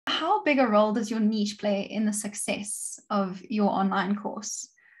how big a role does your niche play in the success of your online course?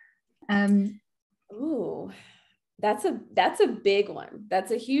 Ooh, that's a big one.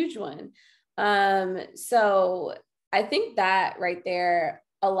 That's a huge one. So I think that right there,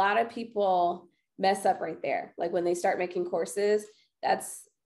 a lot of people mess up right there. Like when they start making courses, that's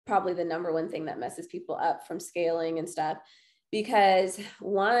probably the number one thing that messes people up from scaling and stuff. Because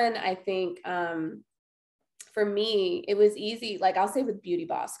one, I think, for me, it was easy. Like I'll say with Beauty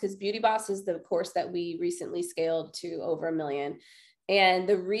Boss, because Beauty Boss is the course that we recently scaled to over 1 million. And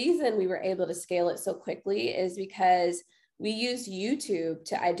the reason we were able to scale it so quickly is because we used YouTube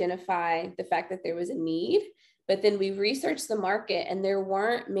to identify the fact that there was a need, but then we researched the market and there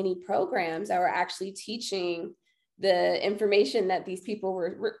weren't many programs that were actually teaching the information that these people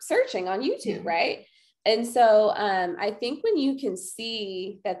were searching on YouTube, right? And so I think when you can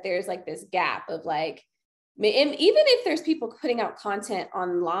see that there's like this gap of like, and even if there's people putting out content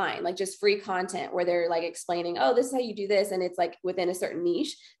online, like just free content where they're like explaining, oh, this is how you do this. And it's like within a certain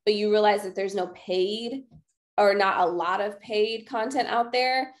niche, but you realize that there's no paid or not a lot of paid content out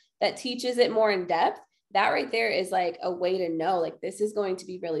there that teaches it more in depth. That right there is like a way to know, like, this is going to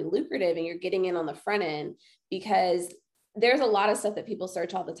be really lucrative and you're getting in on the front end, because there's a lot of stuff that people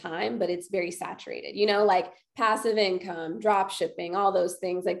search all the time, but it's very saturated, you know, like passive income, drop shipping, all those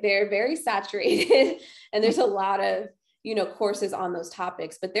things, like they're very saturated. And there's a lot of, you know, courses on those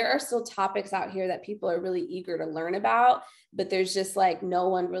topics, but there are still topics out here that people are really eager to learn about, but there's just like no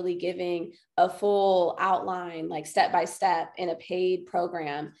one really giving a full outline, like step by step in a paid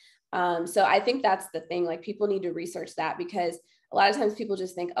program. So I think that's the thing, like people need to research that, because a lot of times people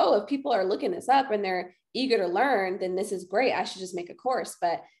just think, oh, if people are looking this up and they're eager to learn, then this is great, I should just make a course.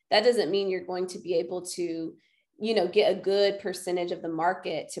 But that doesn't mean you're going to be able to, you know, get a good percentage of the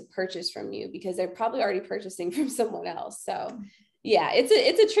market to purchase from you, because they're probably already purchasing from someone else. So yeah, it's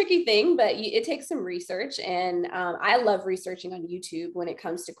a tricky thing, but it takes some research. And I love researching on YouTube when it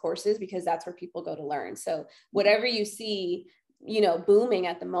comes to courses, because that's where people go to learn. So whatever you see, you know, booming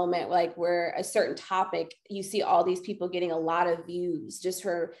at the moment, like where a certain topic, you see all these people getting a lot of views just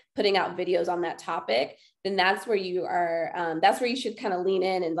for putting out videos on that topic, then that's where you are, that's where you should kind of lean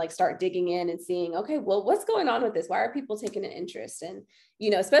in and like start digging in and seeing, okay, well, what's going on with this? Why are people taking an interest? And,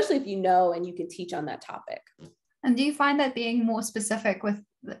 you know, especially if you know, and you can teach on that topic. And do you find that being more specific with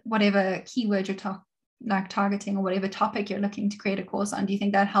whatever keyword you're targeting, or whatever topic you're looking to create a course on, do you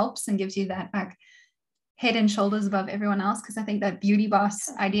think that helps and gives you that like head and shoulders above everyone else? Because I think that Beauty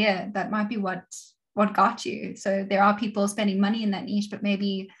Boss idea, that might be what got you. So there are people spending money in that niche, but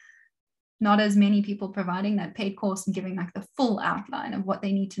maybe not as many people providing that paid course and giving like the full outline of what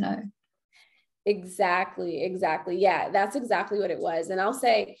they need to know. Exactly. Yeah, that's exactly what it was. And I'll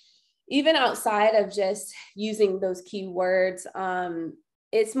say, even outside of just using those keywords,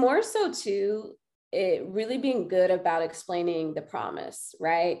 it's more so too, it really being good about explaining the promise,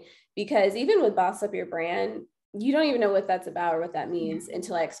 right? Because even with Boss Up Your Brand, you don't even know what that's about or what that means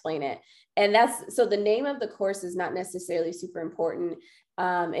until I explain it. And so the name of the course is not necessarily super important.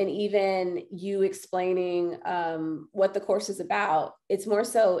 And even you explaining what the course is about, it's more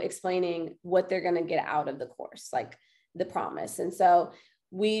so explaining what they're going to get out of the course, like the promise. And so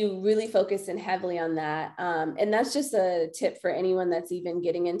we really focus in heavily on that. And that's just a tip for anyone that's even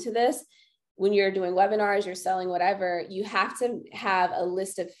getting into this. When you're doing webinars, you're selling whatever, you have to have a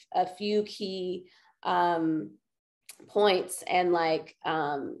list of a few key points and like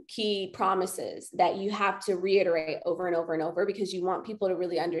key promises that you have to reiterate over and over and over, because you want people to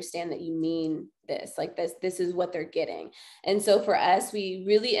really understand that you mean this, like this is what they're getting. And so for us, we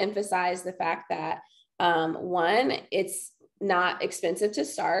really emphasize the fact that one, it's not expensive to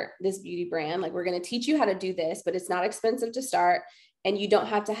start this beauty brand. Like, we're going to teach you how to do this, but it's not expensive to start. And you don't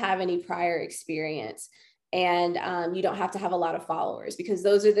have to have any prior experience. And you don't have to have a lot of followers, because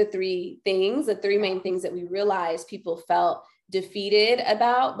those are the three main things that we realized people felt defeated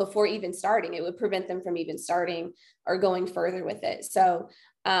about before even starting. It would prevent them from even starting or going further with it. So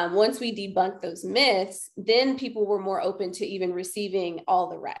once we debunked those myths, then people were more open to even receiving all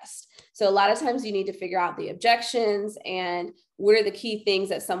the rest. So a lot of times you need to figure out the objections and what are the key things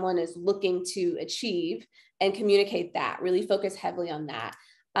that someone is looking to achieve, and communicate that, really focus heavily on that.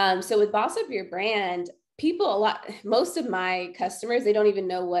 So with Boss Up Your Brand, most of my customers, they don't even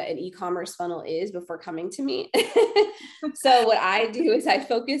know what an e-commerce funnel is before coming to me. So what I do is I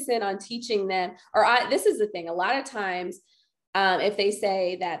focus in on teaching them, this is the thing, a lot of times, if they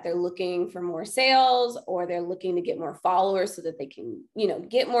say that they're looking for more sales, or they're looking to get more followers so that they can,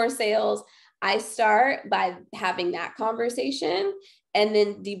 get more sales, I start by having that conversation and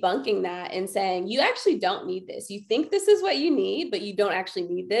then debunking that and saying, you actually don't need this. You think this is what you need, but you don't actually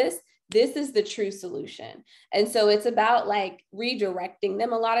need this. This is the true solution. And so it's about like redirecting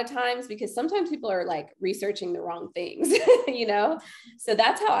them a lot of times, because sometimes people are like researching the wrong things, you know? So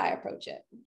that's how I approach it.